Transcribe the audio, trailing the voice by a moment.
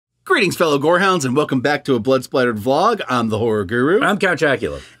Greetings, fellow gorehounds, and welcome back to a Blood Splattered vlog. I'm the Horror Guru. I'm Count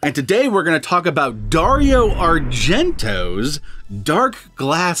Jackula. And today we're going to talk about Dario Argento's Dark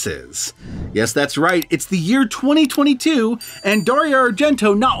Glasses. Yes, that's right. It's the year 2022, and Dario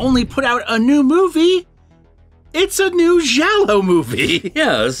Argento not only put out a new movie, it's a new Giallo movie.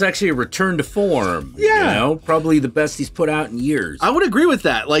 Yeah, it's actually a return to form. Yeah. You know, probably the best he's put out in years. I would agree with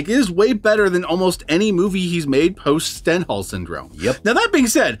that. Like, it is way better than almost any movie he's made post-Stendhal syndrome. Yep. Now, that being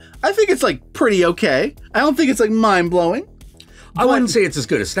said, I think it's, like, pretty okay. I don't think it's, like, mind-blowing. I wouldn't say it's as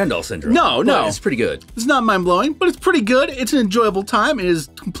good as Stendhal syndrome. No. It's pretty good. It's not mind-blowing, but it's pretty good. It's an enjoyable time. It is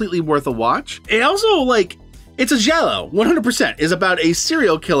completely worth a watch. It also, like, it's a Giallo, 100%, is about a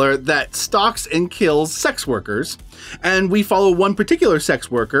serial killer that stalks and kills sex workers. And we follow one particular sex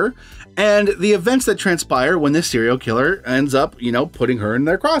worker and the events that transpire when this serial killer ends up, you know, putting her in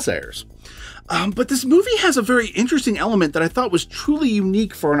their crosshairs. But this movie has a very interesting element that I thought was truly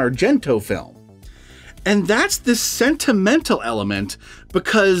unique for an Argento film. And that's this sentimental element,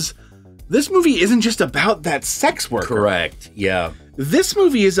 because this movie isn't just about that sex worker. Correct, yeah. This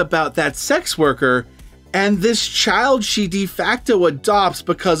movie is about that sex worker and this child she de facto adopts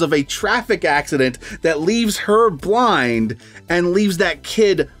because of a traffic accident that leaves her blind and leaves that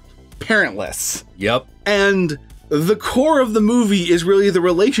kid parentless. Yep. And the core of the movie is really the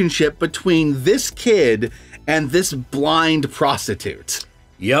relationship between this kid and this blind prostitute.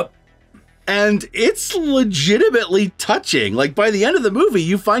 Yep. And it's legitimately touching. Like, by the end of the movie,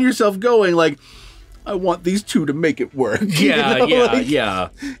 you find yourself going like, I want these two to make it work. Yeah, you know? yeah.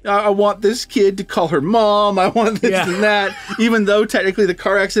 I want this kid to call her mom. I want this and that. Even though technically the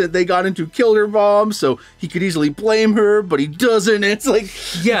car accident they got into killed her mom, so he could easily blame her, but he doesn't. It's like,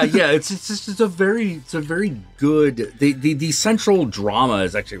 yeah. It's a very good. The central drama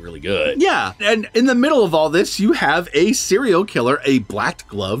is actually really good. Yeah, and in the middle of all this, you have a serial killer, a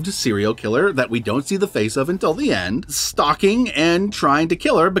black-gloved serial killer that we don't see the face of until the end, stalking and trying to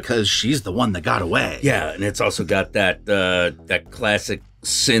kill her because she's the one that got away. Yeah, and it's also got that that classic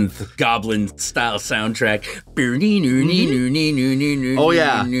synth goblin style soundtrack. Oh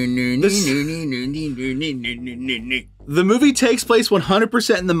yeah. The movie takes place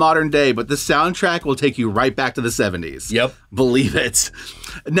 100% in the modern day, but the soundtrack will take you right back to the 70s. Yep. Believe it.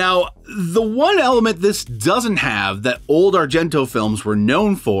 Now, the one element this doesn't have that old Argento films were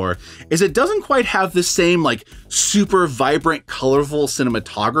known for is it doesn't quite have the same, like, super vibrant, colorful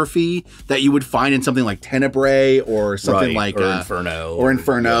cinematography that you would find in something like Tenebrae or something like Inferno.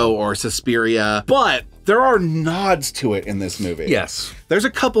 Or Suspiria. But there are nods to it in this movie. Yes. There's a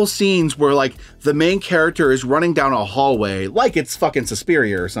couple scenes where, like, the main character is running down a hallway like it's fucking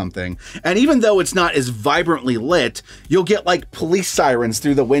Suspiria or something. And even though it's not as vibrantly lit, you'll get, like, police sirens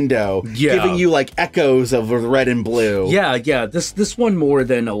through the window, giving you, like, echoes of red and blue. Yeah. This one, more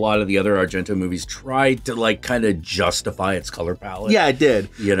than a lot of the other Argento movies, tried to, like, kind of justify its color palette. Yeah, it did.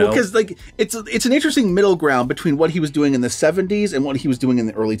 You know? Because, like, it's an interesting middle ground between what he was doing in the 70s and what he was doing in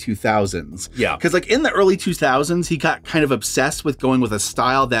the early 2000s. Yeah. Because, like, in the early 2000s, he got kind of obsessed with going with a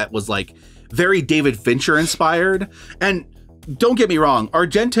style that was, like, very David Fincher inspired. And don't get me wrong,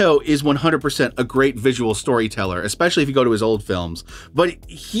 Argento is 100% a great visual storyteller, especially if you go to his old films. But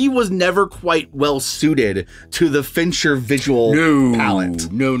he was never quite well suited to the Fincher visual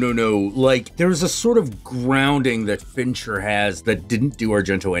palette. No. Like, there's a sort of grounding that Fincher has that didn't do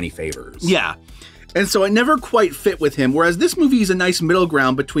Argento any favors. Yeah. And so it never quite fit with him, whereas this movie is a nice middle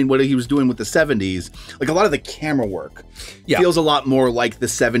ground between what he was doing with the 70s. Like, a lot of the camera work feels a lot more like the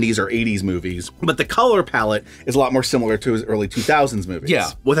 70s or 80s movies, but the color palette is a lot more similar to his early 2000s movies.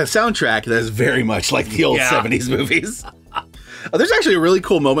 Yeah. With a soundtrack that is very much like the old 70s movies. There's actually a really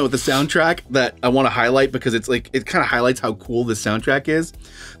cool moment with the soundtrack that I want to highlight because it's like, it kind of highlights how cool this soundtrack is.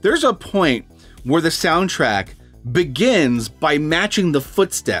 There's a point where the soundtrack begins by matching the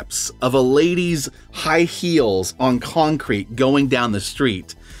footsteps of a lady's high heels on concrete going down the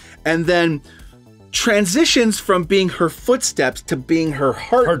street, and then transitions from being her footsteps to being her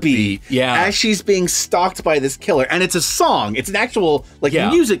heartbeat as she's being stalked by this killer. And it's a song. It's an actual, like,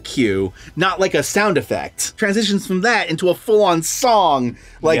 music cue, not like a sound effect. Transitions from that into a full-on song,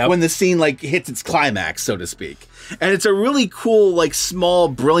 like when the scene, like, hits its climax, so to speak. And it's a really cool, like, small,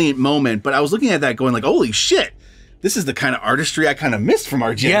 brilliant moment. But I was looking at that going like, holy shit. This is the kind of artistry I kind of missed from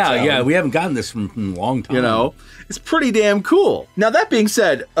Argento. Yeah, we haven't gotten this from a long time. You know, it's pretty damn cool. Now, that being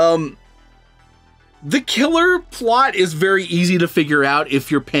said, the killer plot is very easy to figure out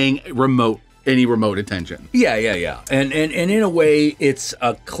if you're paying any remote attention. Yeah. And in a way, it's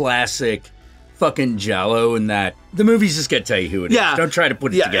a classic fucking Giallo and that. The movies just gonna tell you who it is. Don't try to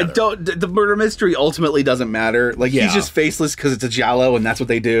put it together. The murder mystery ultimately doesn't matter. Like, he's just faceless because it's a Giallo and that's what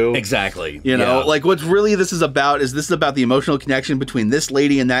they do. Exactly. You know, like, what's really this is about the emotional connection between this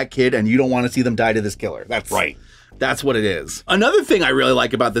lady and that kid, and you don't want to see them die to this killer. That's right. That's what it is. Another thing I really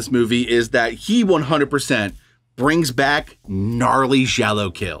like about this movie is that he 100% brings back gnarly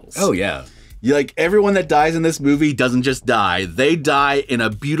Giallo kills. Oh, yeah. Like, everyone that dies in this movie doesn't just die. They die in a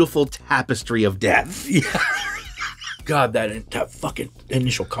beautiful tapestry of death. Yeah. God, that fucking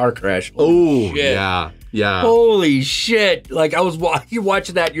initial car crash. Holy shit. Yeah. Holy shit. Like, you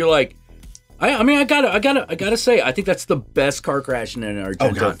watching that, you're like, I gotta say, I think that's the best car crash in an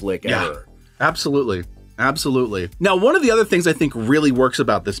Argento flick ever. Absolutely. Now, one of the other things I think really works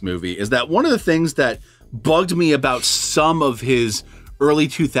about this movie is that one of the things that bugged me about some of his early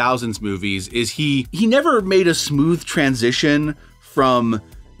 2000s movies is he never made a smooth transition from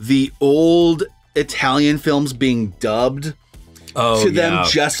the old Italian films being dubbed to them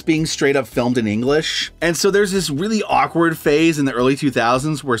just being straight up filmed in English. And so there's this really awkward phase in the early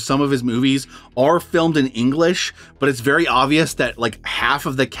 2000s where some of his movies are filmed in English, but it's very obvious that like half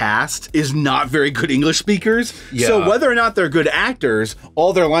of the cast is not very good English speakers. Yeah. So whether or not they're good actors,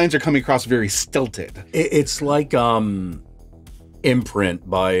 all their lines are coming across very stilted. It's like Imprint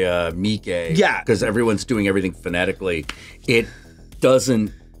by Mike. Yeah. Because everyone's doing everything phonetically. It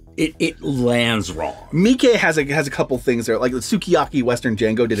doesn't... It lands wrong. Mike has a couple things there, like the Sukiyaki Western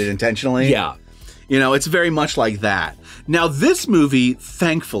Django did it intentionally. Yeah. You know, it's very much like that. Now, this movie,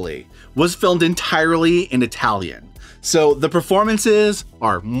 thankfully, was filmed entirely in Italian. So the performances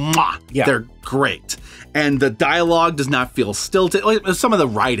are they're great. And the dialogue does not feel stilted. Like, some of the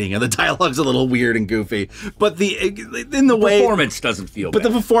writing and the dialogue's a little weird and goofy, but the performance doesn't feel bad.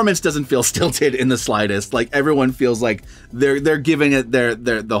 The performance doesn't feel stilted in the slightest. Like, everyone feels like they're giving it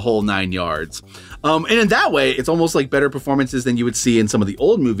the whole 9 yards. And in that way, it's almost like better performances than you would see in some of the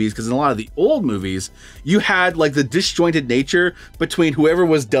old movies, because in a lot of the old movies, you had like the disjointed nature between whoever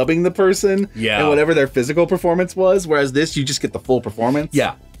was dubbing the person and whatever their physical performance was, whereas this, you just get the full performance.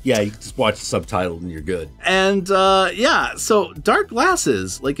 Yeah, you just watch the subtitle and you're good. And so Dark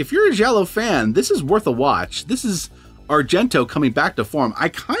Glasses, like, if you're a Giallo fan, this is worth a watch. This is Argento coming back to form. I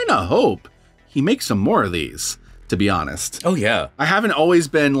kind of hope he makes some more of these, to be honest. Oh, yeah. I haven't always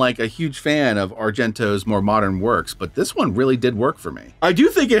been like a huge fan of Argento's more modern works, but this one really did work for me. I do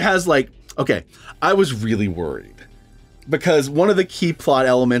think it has I was really worried. Because one of the key plot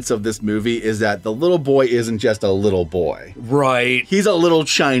elements of this movie is that the little boy isn't just a little boy. Right. He's a little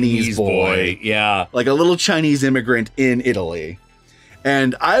Chinese boy. Yeah. Like a little Chinese immigrant in Italy.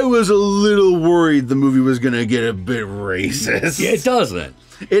 And I was a little worried the movie was going to get a bit racist. Yeah, it doesn't.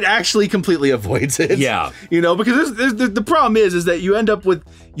 It actually completely avoids it. Yeah. You know, because the problem is that you end up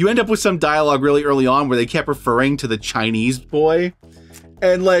with some dialogue really early on where they kept referring to the Chinese boy.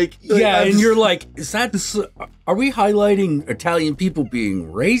 And and you're like, are we highlighting Italian people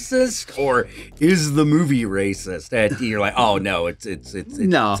being racist, or is the movie racist? And you're like, oh no, it's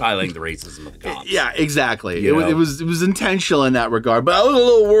highlighting the racism of the cops. Yeah, exactly. It was intentional in that regard, but I was a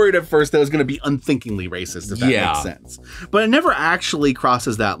little worried at first that it was going to be unthinkingly racist, if that makes sense. But it never actually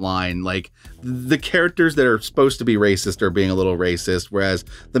crosses that line. Like, the characters that are supposed to be racist are being a little racist, whereas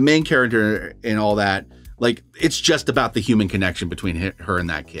the main character and all that, like, it's just about the human connection between her and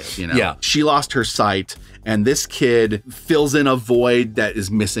that kid, you know? Yeah. She lost her sight, and this kid fills in a void that is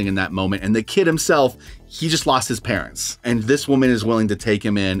missing in that moment. And the kid himself, he just lost his parents. And this woman is willing to take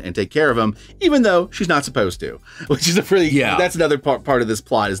him in and take care of him, even though she's not supposed to. Which is that's another part of this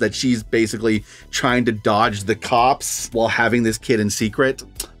plot, is that she's basically trying to dodge the cops while having this kid in secret,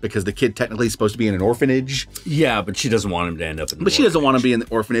 because the kid technically is supposed to be in an orphanage. Yeah, but she doesn't want him to end up in the But she doesn't want to be in the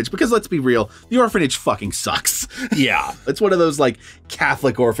orphanage, because let's be real, the orphanage fucking sucks. Yeah. It's one of those, like,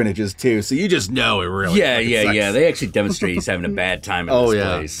 Catholic orphanages, too, so you just know it really sucks. Yeah. They actually demonstrate he's having a bad time in this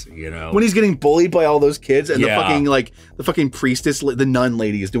place, you know? When he's getting bullied by all those kids, and the fucking priestess, the nun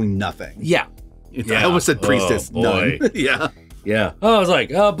lady, is doing nothing. Yeah. I almost said priestess, nun. Yeah. Yeah. I was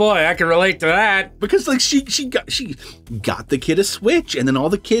like, oh boy, I can relate to that. Because like she got the kid a Switch, and then all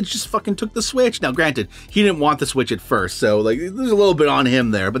the kids just fucking took the Switch. Now, granted, he didn't want the Switch at first, so like there's a little bit on him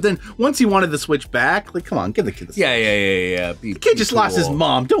there. But then once he wanted the Switch back, like, come on, give the kid the Switch. Yeah. The kid just lost his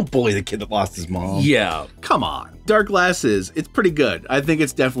mom. Don't bully the kid that lost his mom. Yeah. Come on. Dark Glasses, it's pretty good. I think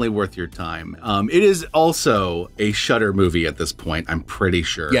it's definitely worth your time. It is also a Shudder movie at this point, I'm pretty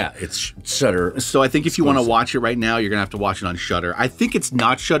sure. Yeah, it's Shudder. So I think if you want to watch it right now, you're going to have to watch it on Shudder. I think it's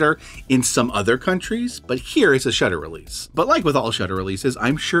not Shudder in some other countries, but here it's a Shudder release. But like with all Shudder releases,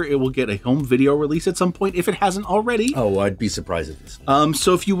 I'm sure it will get a home video release at some point if it hasn't already. Oh, I'd be surprised if this.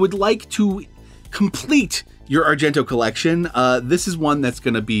 So if you would like to complete your Argento collection, this is one that's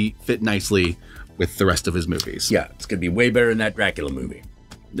going to be fit nicely with the rest of his movies. Yeah, it's going to be way better than that Dracula movie.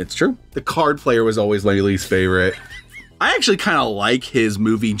 That's true. The Card Player was always my least favorite. I actually kind of like his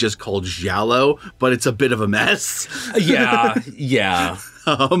movie just called Giallo, but it's a bit of a mess. Yeah.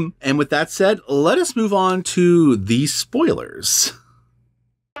 And with that said, let us move on to the spoilers.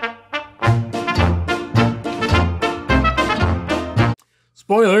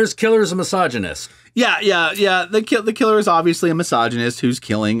 Spoilers, killer's a misogynist. Yeah. The killer is obviously a misogynist who's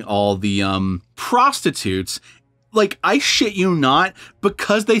killing all the prostitutes. Like, I shit you not,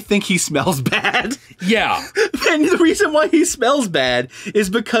 because they think he smells bad. Yeah. And the reason why he smells bad is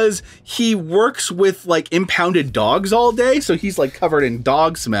because he works with, like, impounded dogs all day, so he's, like, covered in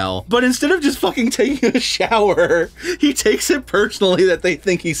dog smell. But instead of just fucking taking a shower, he takes it personally that they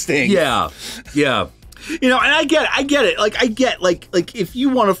think he stinks. Yeah. You know, and I get it. Like, if you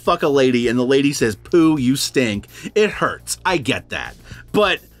want to fuck a lady and the lady says, poo, you stink, it hurts. I get that.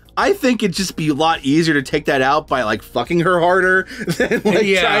 But I think it'd just be a lot easier to take that out by, like, fucking her harder than, like,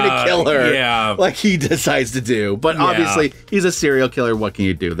 trying to kill her. Yeah. Like he decides to do. But obviously, he's a serial killer. What can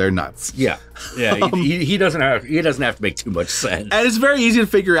you do? They're nuts. Yeah. He doesn't have to make too much sense. And it's very easy to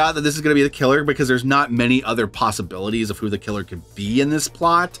figure out that this is going to be the killer because there's not many other possibilities of who the killer could be in this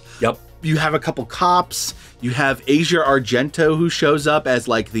plot. Yep. You have a couple cops. You have Dario Argento who shows up as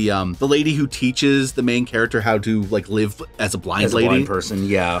like the lady who teaches the main character how to like live as a blind lady. Blind person,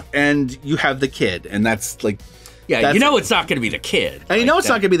 yeah. And you have the kid, and that's like, yeah, you know it's not going to be the kid. And you know it's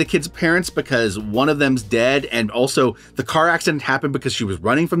not going to be the kid's parents because one of them's dead, and also the car accident happened because she was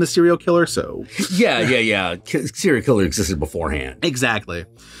running from the serial killer. So yeah. Serial killer existed beforehand. Exactly.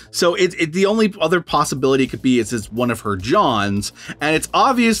 So the only other possibility could be it's one of her Johns, and it's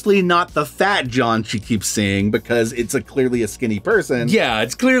obviously not the fat John she keeps seeing because it's clearly a skinny person. Yeah,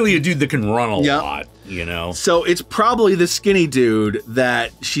 it's clearly a dude that can run a lot, you know? So it's probably the skinny dude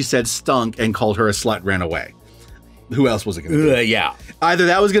that she said stunk and called her a slut, ran away. Who else was it going to be? Yeah. Either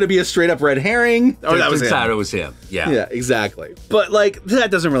that was going to be a straight up red herring, or that was him. It was him. Yeah. Yeah, exactly. But like,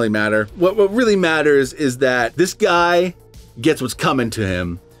 that doesn't really matter. What really matters is that this guy gets what's coming to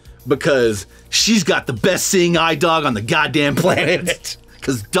him because she's got the best seeing eye dog on the goddamn planet.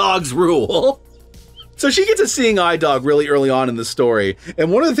 Because dogs rule. So she gets a seeing eye dog really early on in the story.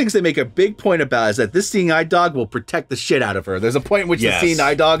 And one of the things they make a big point about is that this seeing eye dog will protect the shit out of her. There's a point in which the seeing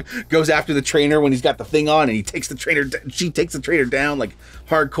eye dog goes after the trainer when he's got the thing on, and she takes the trainer down like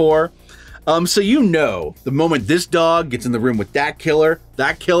hardcore. So you know, the moment this dog gets in the room with that killer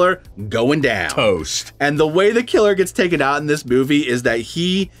going down. Toast. And the way the killer gets taken out in this movie is that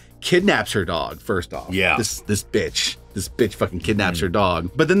he kidnaps her dog, first off. Yeah. This bitch fucking kidnaps her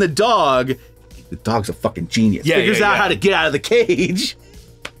dog. But then the dog's a fucking genius. Figures out how to get out of the cage.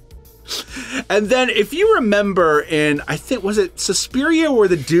 And then if you remember in, I think, was it Suspiria where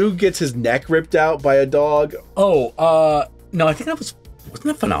the dude gets his neck ripped out by a dog? No, I think wasn't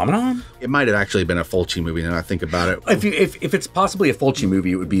that Phenomenon? It might have actually been a Fulci movie now I think about it. If it's possibly a Fulci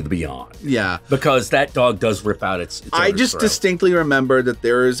movie, it would be The Beyond. Yeah. Because that dog does rip out its I just distinctly remember that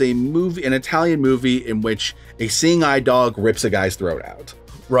there is an Italian movie in which a seeing eye dog rips a guy's throat out.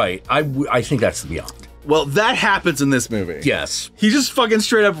 Right. I think that's The Beyond. Well, that happens in this movie. Yes. He just fucking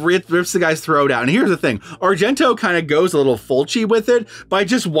straight up rips the guy's throat out. And here's the thing. Argento kind of goes a little Fulci with it by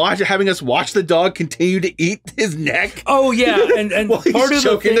just having us watch the dog continue to eat his neck. Oh, yeah. And part of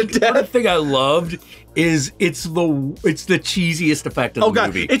the thing I loved is it's the cheesiest effect of the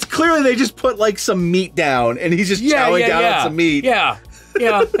movie. It's clearly they just put like some meat down and he's just chowing down on some meat. Yeah.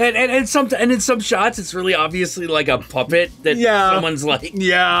 Yeah, and in some shots, it's really obviously like a puppet that someone's like.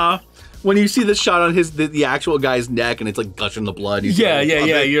 Yeah. When you see the shot on the actual guy's neck and it's like gushing the blood. Yeah.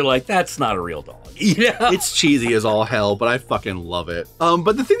 You're like, that's not a real dog. Yeah. It's cheesy as all hell, but I fucking love it.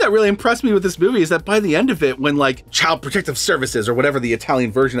 But the thing that really impressed me with this movie is that by the end of it, when like Child Protective Services or whatever the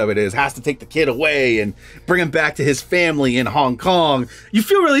Italian version of it is, has to take the kid away and bring him back to his family in Hong Kong, you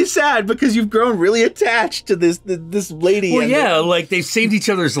feel really sad because you've grown really attached to this lady. Well, like they've saved each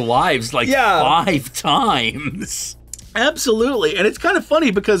other's lives like 5 times. Absolutely. And it's kind of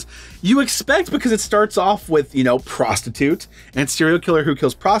funny because it starts off with, prostitute and serial killer who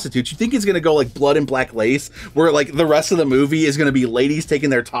kills prostitutes. You think it's going to go like Blood and Black Lace, where like the rest of the movie is going to be ladies taking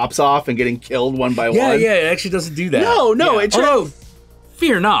their tops off and getting killed one by one. Yeah, it actually doesn't do that. No. Although,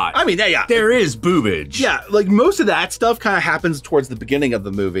 fear not. I mean, there is boobage. Yeah, like most of that stuff kind of happens towards the beginning of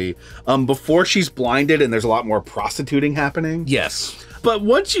the movie, before she's blinded and there's a lot more prostituting happening. Yes. But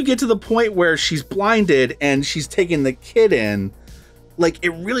once you get to the point where she's blinded and she's taking the kid in, like it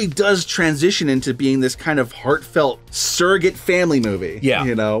really does transition into being this kind of heartfelt surrogate family movie. Yeah.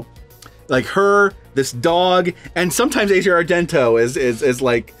 Like her, this dog, and sometimes Asia Argento is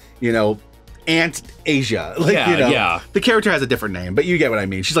like, you know, Aunt Asia. Like, yeah, you know, yeah. The character has a different name, but you get what I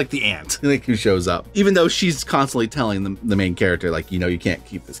mean. She's like the aunt, like, who shows up. Even though she's constantly telling the main character, like, you know, you can't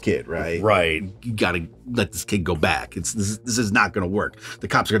keep this kid, right? Right. You gotta let this kid go back. This is not gonna work. The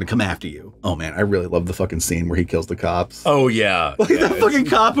cops are gonna come after you. Oh man, I really love the fucking scene where he kills the cops. Oh yeah. Like that fucking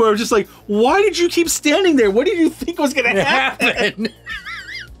cop who was just like, why did you keep standing there? What did you think was gonna happen?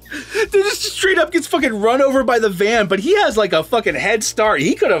 They just straight up gets fucking run over by the van, but he has like a fucking head start.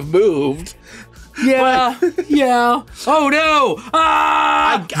 He could have moved. Yeah, yeah. Oh no!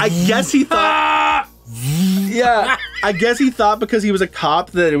 Ah! I guess he thought. Yeah, I guess he thought because he was a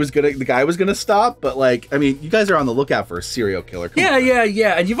cop that the guy was gonna stop. But like, I mean, you guys are on the lookout for a serial killer. Come on.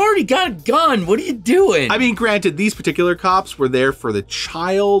 Yeah. And you've already got a gun. What are you doing? I mean, granted, these particular cops were there for the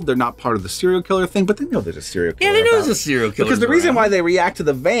child. They're not part of the serial killer thing, but they know there's a serial killer. Yeah, they know there's a serial killer. Because the reason why they react to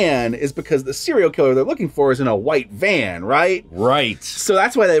the van is because the serial killer they're looking for is in a white van, right? Right. So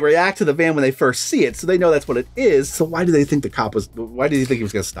that's why they react to the van when they first see it. So they know that's what it is. So why do they think why did he think he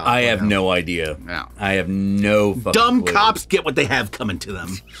was going to stop? I have no idea. No. I have no fucking Dumb clue. cops get what they have coming to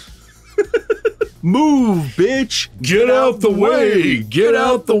them. Move, bitch. Get out the way. Get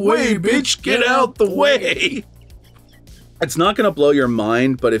out the way, bitch. Get out the way. It's not going to blow your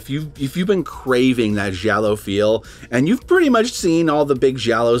mind, but if you've been craving that giallo feel, and you've pretty much seen all the big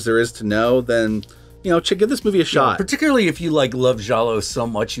giallos there is to know, then, you know, give this movie a shot. Yeah, particularly if you like love giallo so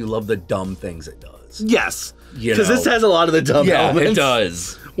much, you love the dumb things it does. Yes, because this has a lot of the dumb elements. Yeah, it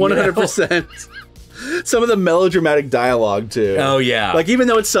does. 100%. Some of the melodramatic dialogue, too. Oh, yeah. Like, even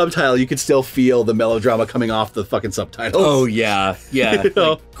though it's subtitle, you could still feel the melodrama coming off the fucking subtitles. Oh, yeah. Yeah. You know?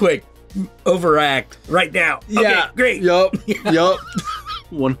 Like, quick, overact right now. Yeah. Okay, great. Yup. Yup.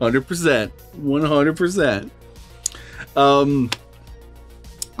 100%. 100%.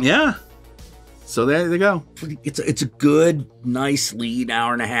 Yeah. So there they go. It's a good, nice lead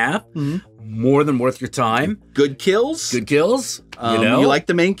hour and a half. Mm-hmm. More than worth your time. Good kills. Good kills. You know? You like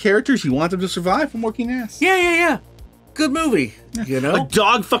the main characters. You want them to survive from working ass. Yeah. Good movie. Yeah. You know? A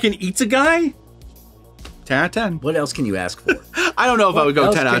dog fucking eats a guy? 10 out of 10. What else can you ask for? I don't know if I would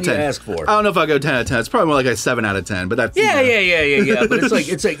go 10 out of 10. What else can you ask for? I don't know if I'd go 10 out of 10. It's probably more like a 7 out of 10, but that's... Yeah. But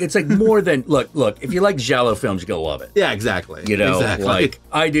it's like more than... Look, if you like giallo films, you're going to love it. Yeah, exactly. You know, exactly. Like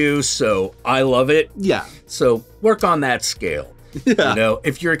I do, so I love it. Yeah. So work on that scale. Yeah. You know,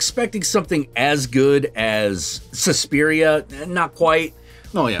 if you're expecting something as good as Suspiria, not quite.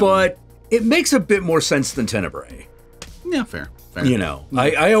 Oh, yeah. But it makes a bit more sense than Tenebrae. Yeah, fair. You know,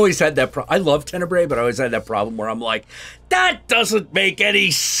 I always had that I love Tenebrae, but I always had that problem where I'm like, that doesn't make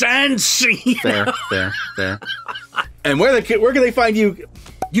any sense. Fair. And where can they find you?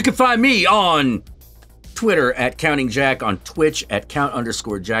 You can find me on Twitter at Counting Jack, on Twitch at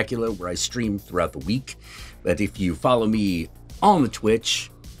Count_Jackula, where I stream throughout the week. But if you follow me on the Twitch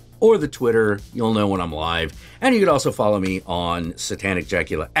or the Twitter, you'll know when I'm live. And you can also follow me on Satanic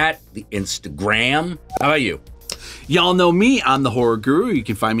Jackula at the Instagram. How about you? Y'all know me, I'm the Horror Guru. You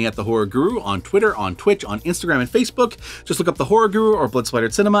can find me at the Horror Guru on Twitter, on Twitch, on Instagram, and Facebook. Just look up the Horror Guru or Blood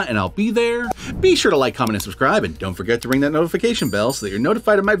Splattered Cinema and I'll be there. Be sure to like, comment, and subscribe, and don't forget to ring that notification bell so that you're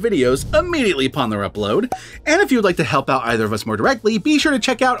notified of my videos immediately upon their upload. And if you would like to help out either of us more directly, be sure to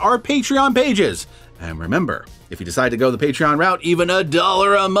check out our Patreon pages. And remember, if you decide to go the Patreon route, even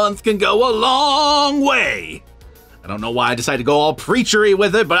 $1 a month can go a long way. I don't know why I decided to go all preachery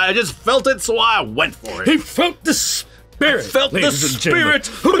with it, but I just felt it, so I went for it. He felt the spirit. I felt the spirit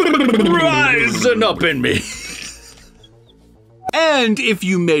rising up in me. And if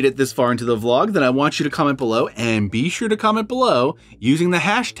you made it this far into the vlog, then I want you to comment below, and be sure to comment below using the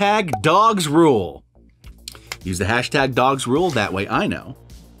hashtag DogsRule. Use the hashtag DogsRule, that way I know.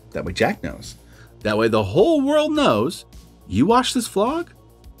 That way Jack knows. That way the whole world knows you watched this vlog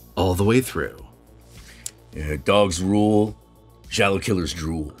all the way through. Yeah, dogs rule, giallo killers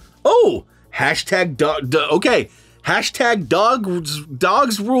drool. Oh, hashtag okay. Hashtag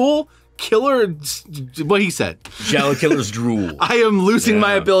dogs rule, killer, what he said. Giallo killers drool. I am losing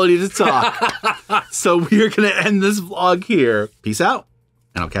my ability to talk. So we're going to end this vlog here. Peace out,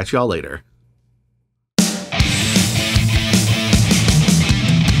 and I'll catch y'all later.